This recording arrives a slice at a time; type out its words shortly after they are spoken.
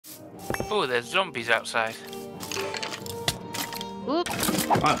Oh, there's zombies outside. Oops.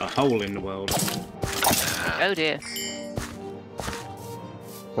 I have a hole in the world. Oh dear.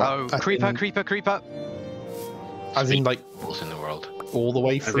 Oh, creeper, creeper, creeper. As in, like, Holes in the world. all the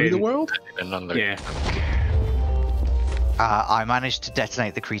way through the world? Yeah. I managed to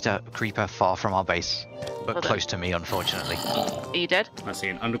detonate the creeper far from our base, but Well close to me, unfortunately. Are you dead? I see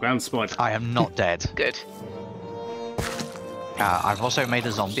an underground spider. I am not dead. Good. I've also made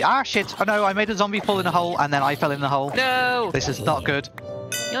a zombie. Ah, shit! Oh no, I made a zombie fall in a hole, and then I fell in the hole. No! This is not good.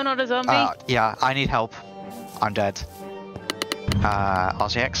 You're not a zombie? Yeah, I need help. I'm dead.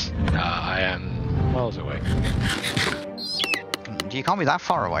 RCX? I am miles away. You can't be that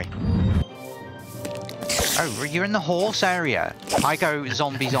far away. Oh, you're in the horse area. I go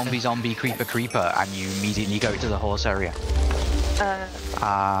zombie, zombie, zombie, creeper, creeper, and you immediately go to the horse area.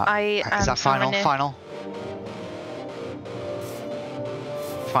 I am Is that final? somewhere near- Final?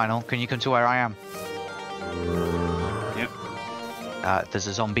 Final, can you come to where I am? Yep. There's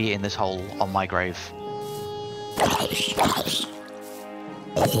a zombie in this hole on my grave.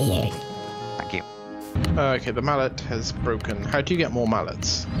 Thank you. Okay, the mallet has broken. How do you get more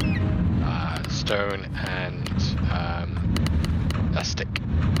mallets? Stone and a stick.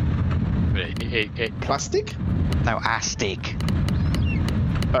 But it Plastic? No, astig.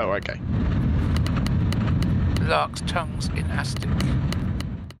 Oh, okay. Lark's tongues in Astic.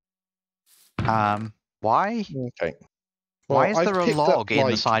 Why? Okay. Why is I've there a picked log up, in the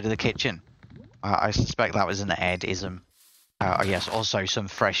like- side of the kitchen? I suspect that was an Ed-ism. Yes, also some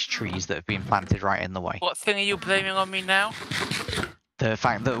fresh trees that have been planted right in the way. What thing are you blaming on me now? The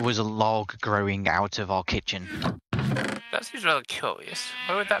fact that there was a log growing out of our kitchen. That seems rather curious.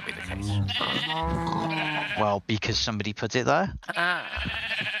 Why would that be the case? Well, because somebody put it there. Ah.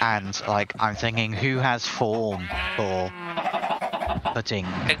 And, like, I'm thinking, who has form for putting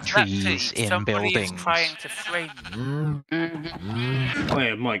trees in Somebody is buildings? trying to frame you. Oh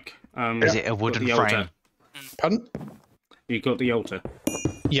yeah, Mike. Is it a wooden the frame? altar. Pardon? You got the altar.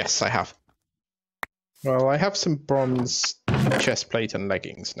 Yes, I have. Well, I have some bronze chest plate and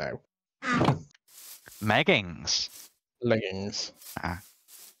leggings now. Meggings. Leggings.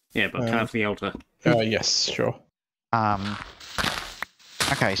 Yeah, but can I have the altar? Yes, sure.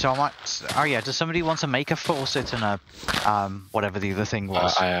 Okay, so I might. Oh yeah, does somebody want to make a faucet and a whatever the other thing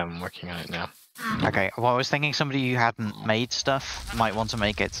was? I am working on it now. Okay, well I was thinking somebody who hadn't made stuff might want to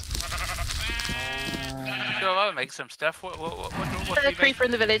make it. Sure, I'll make some stuff. What do There's a you creeper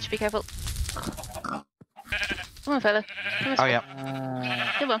in the village, be careful. Come on, fella. Come on, Oh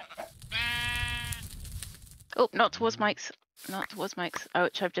yeah. Come on. Oh, not towards Mike's. Not towards Mike's. Oh,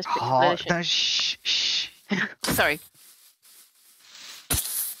 which I've just picked up Oh, the no, shh. Sorry.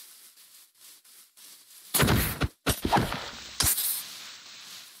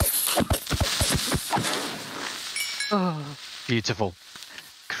 Oh, beautiful.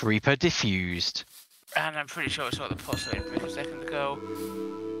 Creeper diffused. And I'm pretty sure I saw the porcelain bridge a second ago.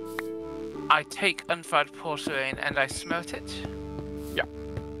 I take unfired porcelain and I smelt it. Yeah.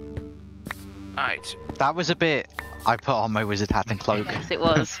 Right. That was a bit. I put on my wizard hat and cloak. Yes, it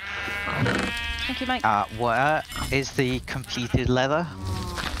was. Thank you, Mike. Where is the completed leather?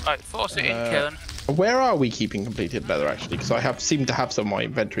 Right, force it in, kiln. Where are we keeping completed leather, actually? Because I seem to have some in my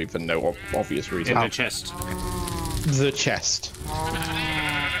inventory for no obvious reason. In the chest. The chest.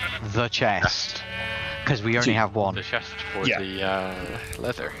 The chest. Because we only have one. The chest for Yeah. the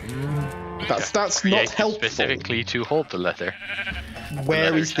leather. That's not Created helpful. specifically to hold the leather. Where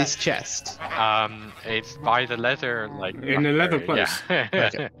leather is this chest? It's by the leather, like In the leather place. Yeah.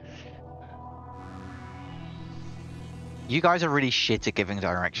 Okay. You guys are really shit at giving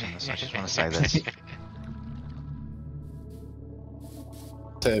directions. I just want to say this.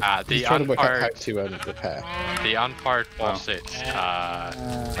 So the he's trying to work out how unfired- to repair. The unfired faucet,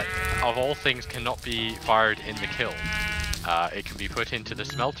 of all things, cannot be fired in the kiln. It can be put into the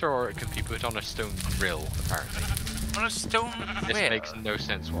smelter, or it can be put on a stone grill, apparently. On a stone This grill. makes no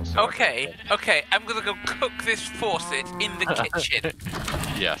sense whatsoever. Okay, I'm gonna go cook this faucet in the kitchen.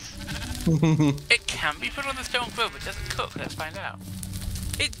 Yes. It can be put on the stone grill, but does it cook? Let's find out.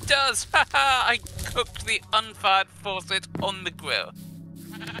 It does! Haha! I cooked the unfired faucet on the grill.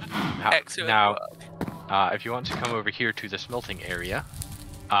 Excellent Now, work. if you want to come over here to the smelting area,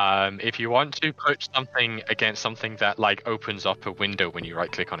 if you want to put something against something that like opens up a window when you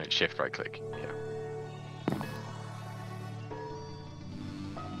right click on it, shift right click. Yeah.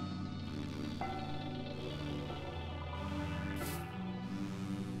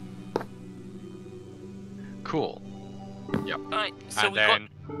 Cool. Yep. Right, so And we then,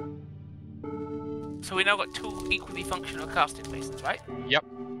 got. So we now got two equally functional casting basins, right? yep.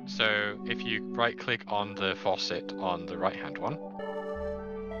 So if you right-click on the faucet on the right-hand one.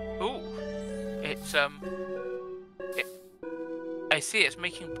 Ooh, it's I see. It's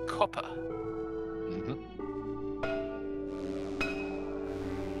making copper.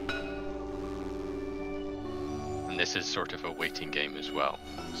 And this is sort of a waiting game as well,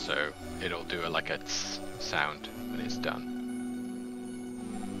 so it'll do like a tss sound when it's done.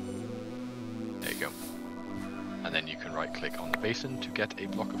 There you go. And then you can right-click on the basin to get a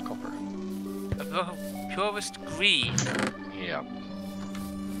block of copper. A block of purest green. Yeah.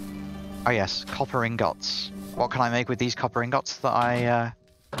 Oh yes, copper ingots. What can I make with these copper ingots that I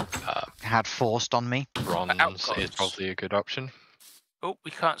had forced on me? Bronze Outgots. is probably a good option. Oh,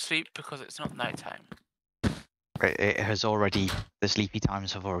 we can't sleep because it's not nighttime. It has already, the sleepy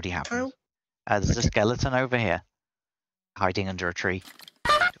times have already happened. Oh. There's a skeleton over here, hiding under a tree.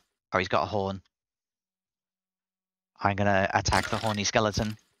 Oh, he's got a horn. I'm gonna attack the horny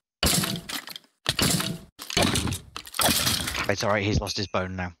skeleton. It's alright, he's lost his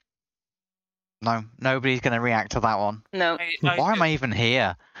bone now. No, nobody's gonna react to that one. No, Why am I even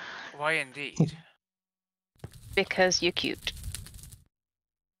here? Why indeed? because you're cute.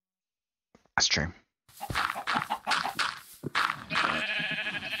 That's true.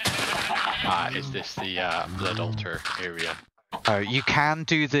 Is this the blood altar area? Oh, you can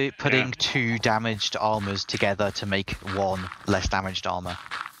do the putting 2 damaged armors together to make 1 less damaged armor.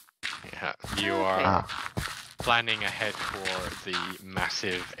 Yeah, you are planning ahead for the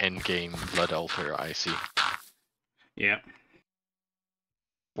massive endgame blood altar, I see. Yeah.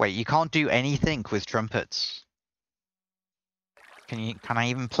 Wait, you can't do anything with trumpets. Can I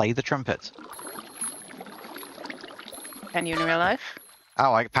even play the trumpet? Can you in real life?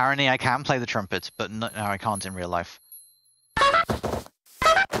 Oh, apparently I can play the trumpet, but no, I can't in real life.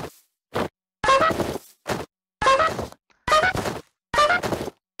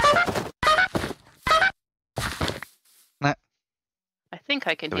 I think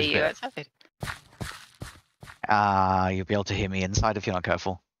I can There was hear you bit- outside. You'll be able to hear me inside if you're not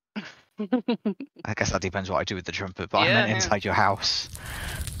careful. I guess that depends what I do with the trumpet, but I Yeah, meant yeah. inside your house.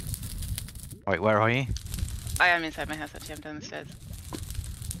 Wait, where are you? I am inside my house actually, I'm down the stairs.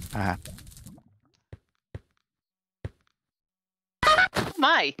 Ah, Oh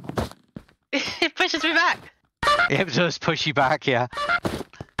my! It pushes me back! it does push you back, yeah.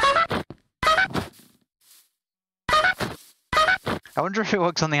 I wonder if it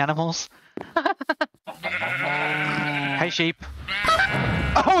works on the animals. Hey, sheep.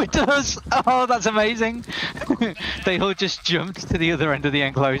 Oh, it does! Oh, that's amazing! They all just jumped to the other end of the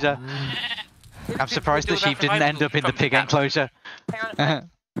enclosure. I'm surprised the sheep didn't end up in the pig enclosure. Hang on.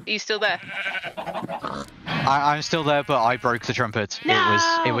 Are you still there? I'm still there, but I broke the trumpet. No!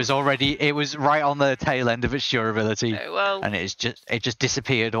 It was right on the tail end of its durability, No, well, and it just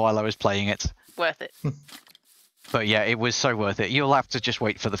disappeared while I was playing it. worth it. But yeah, it was so worth it. You'll have to just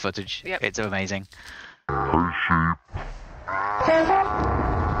wait for the footage. Yep. It's amazing. That's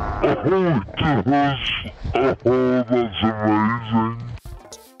amazing.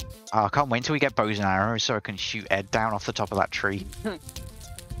 I can't wait until we get bows and arrows so I can shoot Ed down off the top of that tree.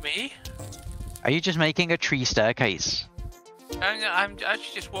 Me? Are you just making a tree staircase? I'm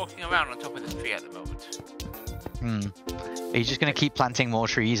actually just walking around on top of the tree at the moment. Are you just gonna keep planting more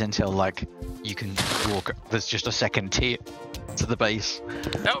trees until like you can walk? There's just a second tier to the base.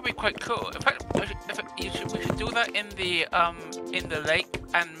 That would be quite cool. In fact, we should do that in the lake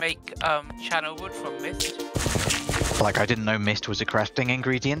and make channel wood from mist. Like I didn't know mist was a crafting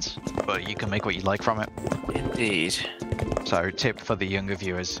ingredient, but you can make what you like from it. Indeed. So tip for the younger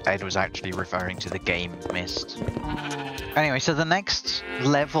viewers, Ed was actually referring to the game Mist. Anyway, so the next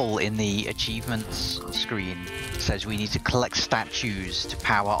level in the achievements screen says we need to collect statues to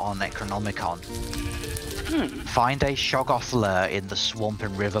power our Necronomicon. Find a Shoggoth lure in the swamp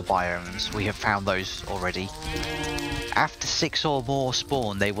and river biomes. We have found those already. After 6 or more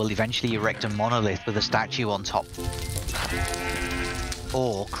spawn, they will eventually erect a monolith with a statue on top.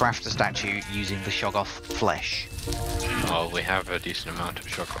 Or craft a statue using the Shoggoth flesh. Well, we have a decent amount of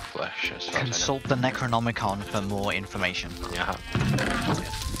Shoggoth flesh, as far as Consult the Necronomicon for more information. I know. Yeah.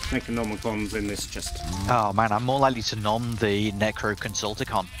 Necronomicon's in this chest. Oh man, I'm more likely to nom the Necro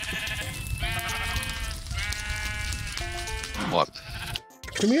Consulticon. What?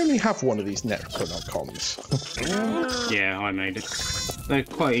 Can we only have one of these Necronomicons? Yeah, I made it. They're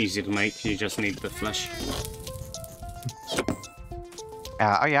quite easy to make, you just need the flesh.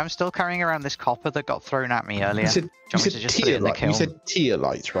 Oh yeah, I'm still carrying around this copper that got thrown at me earlier. You said tearlight. You said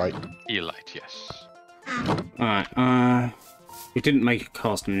tearlight, right? Elite, yes. Alright, we didn't make a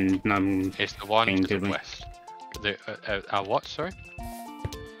casting It's the one thing, to the did we? west. The what? Sorry.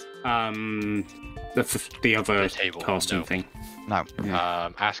 The other The table, casting no. thing. No.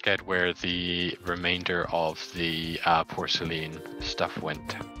 Ask Ed where the remainder of the porcelain stuff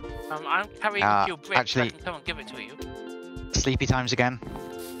went. I'm carrying a few bricks. actually- I can come and give it to you. Sleepy times again.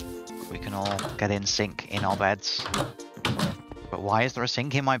 We can all get in sync in our beds. But why is there a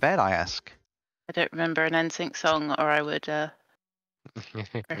sink in my bed, I ask? I don't remember an NSYNC song, or I would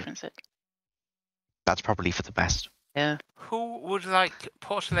reference it. That's probably for the best. Yeah. Who would like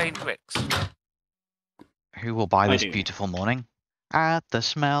porcelain bricks? Who will buy I this do. beautiful morning? At the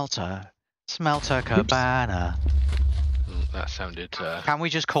smelter cabana. That sounded. Can we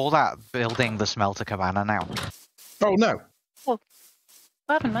just call that building the smelter cabana now? Oh no! What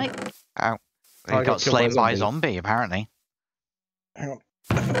happened, Mike? Oh, I he got got killed by a slain by a zombie. zombie, apparently. Hang on.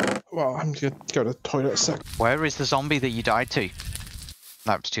 Well, I'm gonna go to the toilet a sec. Where is the zombie that you died to?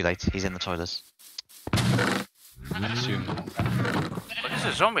 No, it's too late. He's in the toilets. I assume What does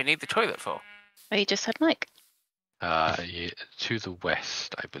a zombie need the toilet for? Oh, you just said Mike. yeah, to the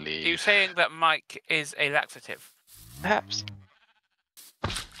west, I Are you believe. saying that Mike is a laxative? Perhaps.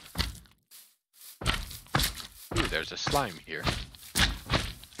 Ooh, there's a slime here.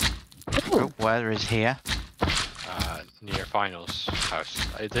 Oh, where is here? Near Final's house.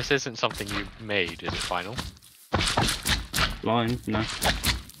 This isn't something you made, is it, Final? Line, no.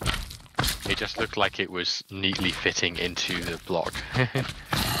 It just looked like it was neatly fitting into the block.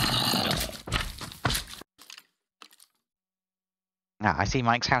 No, I see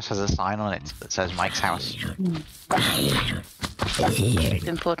Mike's house has a sign on it that says Mike's house. It's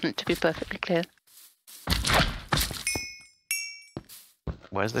important to be perfectly clear.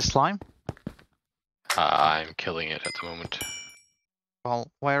 Where's this slime? I'm killing it at the moment.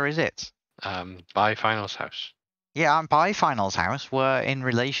 Well, where is it? By Final's house. Yeah, I'm by Final's house. We're in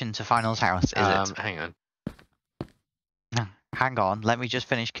relation to Final's house, is it? Hang on. No, hang on. Let me just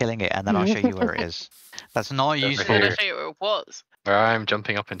finish killing it, and then I'll show you where it is. That's not Over useful. I'm here. gonna show you where it was. Where I'm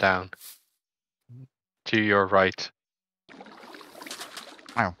jumping up and down. To your right.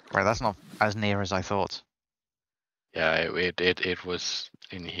 Oh, right. That's not as near as I thought. Yeah, it was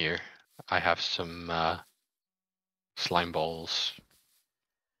in here. I have some slime balls.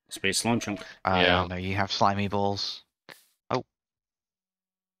 It's a bit of slime chunk. Yeah. No, you have slimy balls. Oh,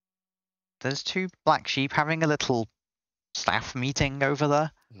 there's two black sheep having a little staff meeting over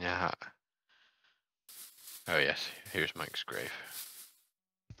there. Yeah. Oh yes, here's Mike's grave.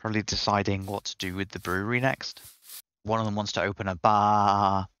 Probably deciding what to do with the brewery next. One of them wants to open a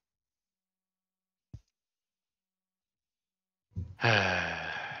bar.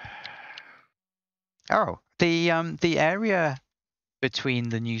 Oh, the area between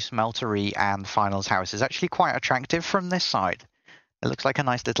the new smeltery and Final's house is actually quite attractive from this side. It looks like a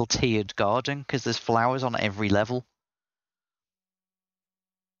nice little tiered garden because there's flowers on every level.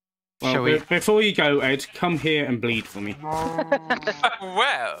 Well, Shall we? before you go, Ed, come here and bleed for me.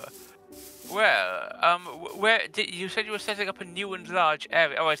 Well, where did you said you were setting up a new and large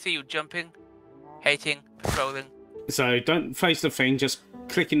area? Oh, I see you jumping, hating, patrolling. So don't face the thing, just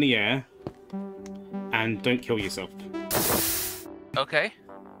click in the air. And don't kill yourself. Okay,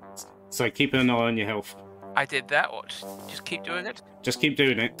 So keep an eye on your health. I did that. What? Just keep doing it. Just keep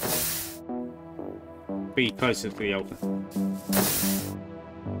doing it. Be closer to the altar.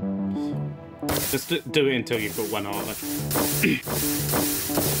 Just do it until you've got one heart left.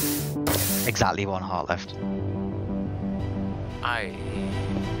 Exactly one heart left. I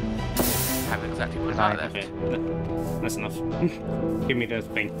have exactly one Right, heart left. Okay, that's enough. Give me the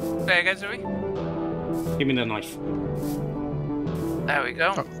thing. Say again, sorry. Give me the knife. There we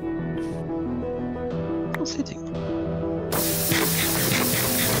go. What's hitting?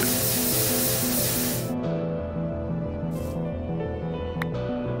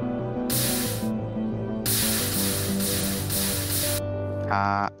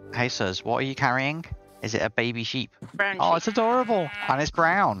 Hey sirs, what are you carrying? Is it a baby sheep? Brown Oh, sheep. it's adorable, and it's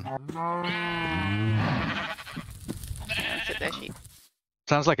brown. Sit there, sheep.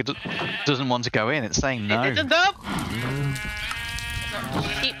 Sounds like it doesn't want to go in. It's saying no. It isn't up.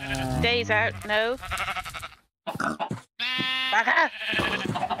 Sheep days out. No. Bugger.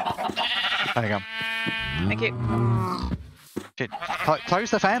 There you go. Thank you. Shit. Close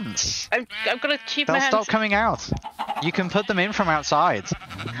the fence. I've got a sheep in They'll my stop hands. coming out. You can put them in from outside.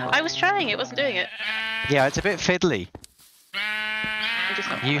 I was trying. It wasn't doing it. Yeah, it's a bit fiddly. I'm just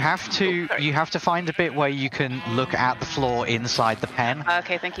not. You have to find a bit where you can look at the floor inside the pen.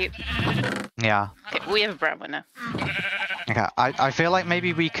 Okay, thank you. Yeah. Okay, we have a brown one now. Okay. I feel like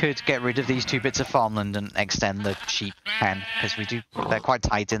maybe we could get rid of these two bits of farmland and extend the sheep pen because they're quite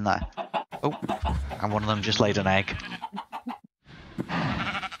tight in there. Oh, and one of them just laid an egg.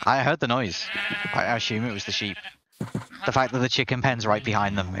 I heard the noise. I assume it was the sheep. The fact that the chicken pen's right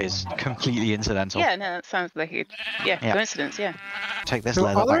behind them is completely incidental. Yeah, no, that sounds like a coincidence. Yeah. Take this So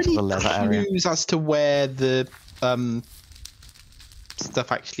leather are there back to any the leather area. clues as to where the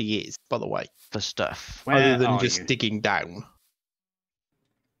stuff actually is, by the way? The stuff. Where Other than are just you? digging down.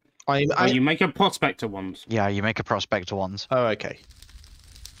 Oh, you make a prospector wand. Yeah, you make a prospector wand. Oh, okay.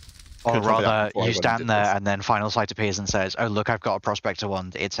 Or Could've told me that rather, before I you went stand into there this. and then Final Sight appears and says, oh look, I've got a prospector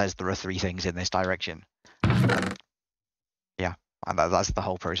wand. It says there are 3 things in this direction. Yeah, and that's the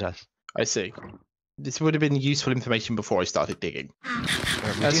whole process. I see. This would have been useful information before I started digging. We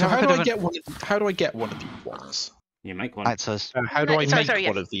do So have a how bit do of I an- get one? How do I get one of these wands? You make one. It says, How do I Sorry, make sorry,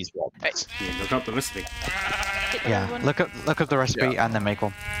 one yeah. of these wands? You look up the recipe. yeah, look up the recipe and then make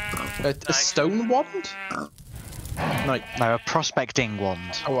one. A stone wand? Like, No, a prospecting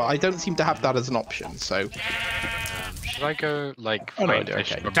wand. oh, well, I don't seem to have that as an option. So, Should I go like Oh, no, find okay.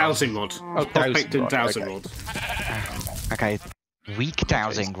 fish for Dowsing rod. oh, Prospecting dowsing dowsing rod. rod. Okay, weak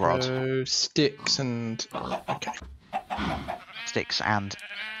dowsing rod. So sticks and okay, Sticks and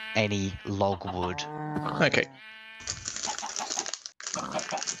any logwood. okay.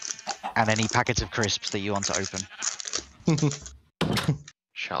 And any packets of crisps that you want to open.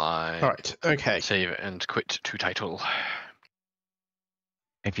 Shall I All right. Okay. save and quit to title?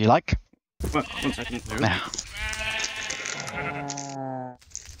 If you like. Well, 1 second. Now.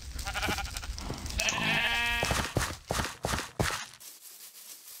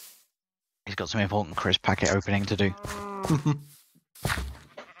 He's got some important crisp packet opening to do.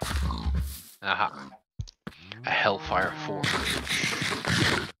 Aha. A Hellfire 4.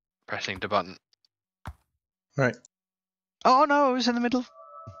 Pressing the button. Right. Oh no, it was in the middle.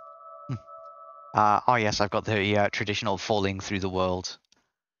 Oh yes, I've got the traditional falling through the world.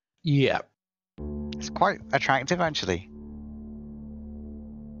 Yeah. It's quite attractive actually.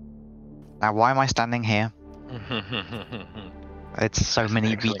 Now why am I standing here? It's so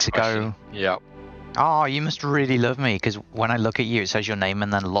many Excellent weeks question. ago. Yep. Oh, you must really love me, because when I look at you, it says your name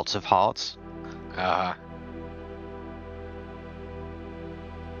and then lots of hearts. And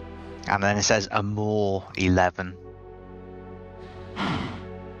then it says armour 11.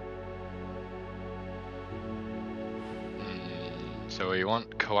 So we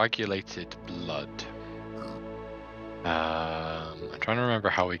want coagulated blood. I'm trying to remember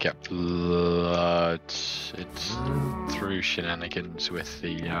how we get blood. It's through shenanigans with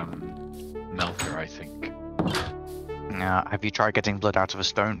the melter, I think. Have you tried getting blood out of a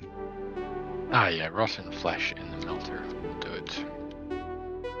stone? Ah, yeah, rotten flesh in the melter will do it.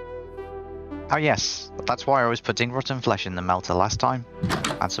 Oh yes, that's why I was putting rotten flesh in the melter last time,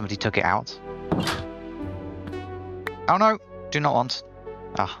 and somebody took it out. Oh no, do not want.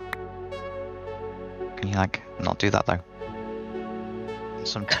 Ah. Can you like not do that though?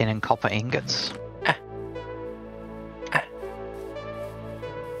 Some tin and copper ingots.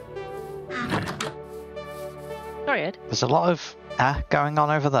 Sorry, Ed. There's a lot of going on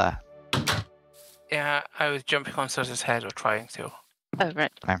over there. Yeah, I was jumping on Suz's head or trying to. Oh,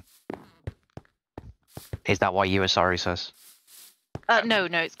 right. Is that why you were sorry, sis? No,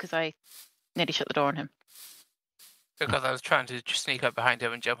 it's because I nearly shut the door on him. Because I was trying to just sneak up behind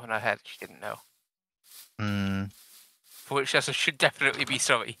him and jump on her head. She didn't know. For which Suza should definitely be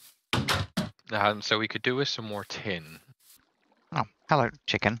sorry. So we could do with some more tin. Oh, hello,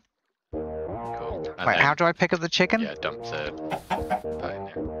 chicken. Cool. And Wait, then, how do I pick up the chicken? Yeah, dump the that in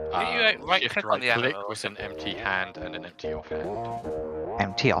there. Did you, like, right shift click on right the click animal or with an empty hand and an empty offhand.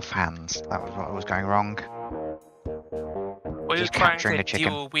 Empty off hands. That was what was going wrong. Were you Just trying capturing to a chicken.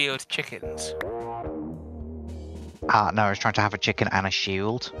 dual wield chickens? No, I was trying to have a chicken and a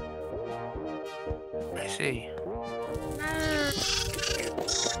shield. I see.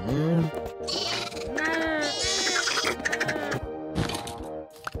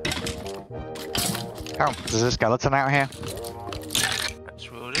 Oh, there's a skeleton out here.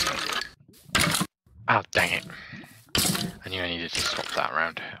 That's rude, isn't it? Ah, dang it. I knew I needed to swap that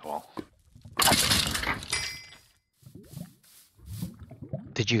around. Well,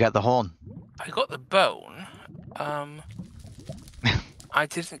 Did you get the horn? I got the bone. I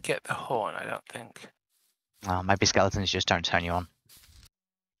didn't get the horn, I don't think. Oh, maybe skeletons just don't turn you on.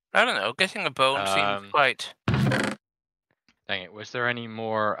 I don't know, getting a bone seems quite... dang it. Was there any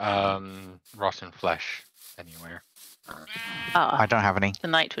more rotten flesh anywhere? I don't have any. The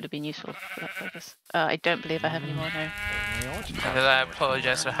knight would have been useful for that purpose. I don't believe I have any more now. And I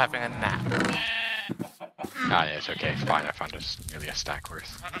apologise for having a nap. Ah, yeah, it's okay. It's fine. I found nearly a stack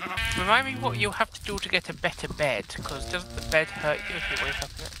worth. Remind me what you have to do to get a better bed, because doesn't the bed hurt you if you wake up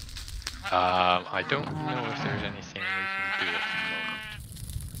in it? I don't know if there's anything we can do at the moment.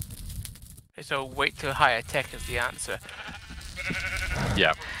 So wait till higher tech is the answer.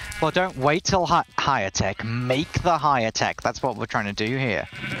 Yeah. Well, don't wait till higher tech. Make the higher tech. That's what we're trying to do here.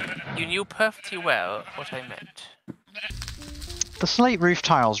 You knew perfectly well what I meant. The slate roof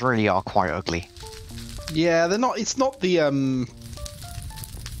tiles really are quite ugly. Yeah, they're not. It's not the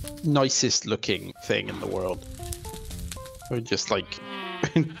nicest looking thing in the world. They're just like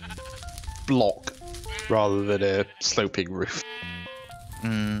block rather than a sloping roof.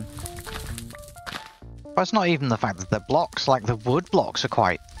 Hmm. But it's not even the fact that they're blocks. Like the wood blocks are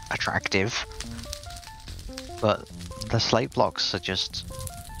quite attractive, but the slate blocks are just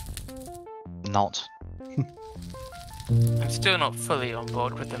not. I'm still not fully on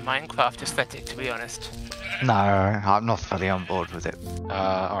board with the Minecraft aesthetic, to be honest. No, I'm not fully on board with it.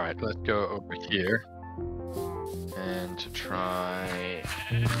 Alright, let's go over here. And try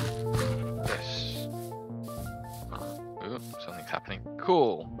this. Ooh, something's happening.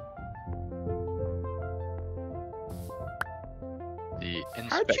 Cool. The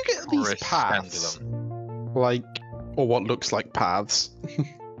How'd you get these Inspectorus paths? Pendulum. Like, or what looks like paths?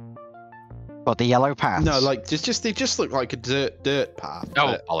 But the yellow paths. No, like they just look like a dirt path.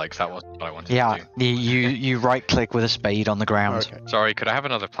 Oh, Alex, that wasn't what I wanted Yeah, to do. you right click with a spade on the ground. Okay. Sorry, could I have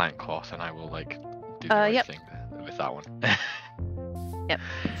another plant cloth and I will like do the right Yep. thing with that one. Yep.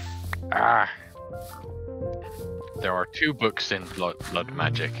 Ah. There are 2 books in blood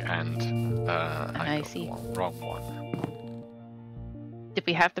magic, and I got see. the wrong one. Did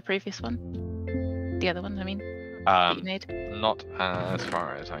we have the previous one? The other one, I mean, that you made? Not as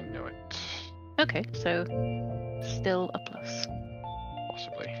far as I know it. Okay, so still a plus.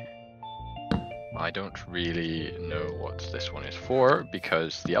 Possibly. I don't really know what this one is for,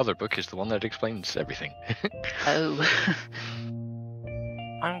 because the other book is the one that explains everything. Oh.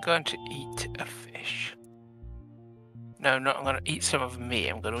 I'm going to eat a fish. No, not I'm going to eat some of me.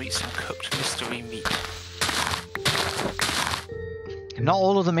 I'm going to eat some cooked mystery meat. Not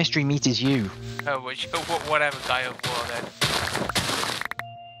all of the mystery meat is you. Oh, whatever, guy of war then.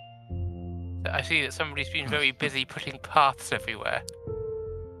 I see that somebody's been very busy putting paths everywhere.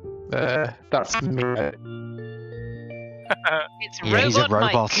 That's me. It's Yeah, he's a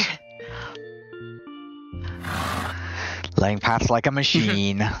robot. Mike. Laying paths like a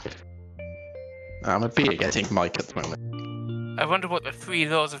machine. I'm a beer getting Mike at the moment. I wonder what the 3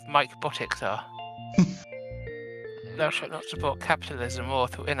 laws of Mike Botics are. Thou shalt not support capitalism or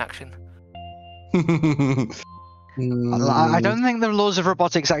through inaction. I don't think the laws of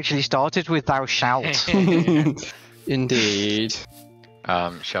robotics actually started with thou shalt. Indeed.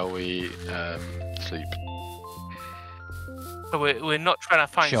 Shall we sleep? So we're not trying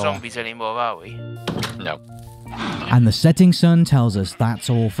to find Sure. zombies anymore, are we? No. And the setting sun tells us that's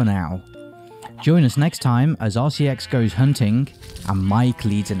all for now. Join us next time as RCX goes hunting and Mike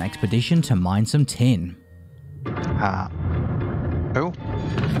leads an expedition to mine some tin. Oh.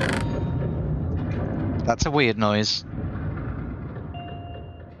 That's a weird noise.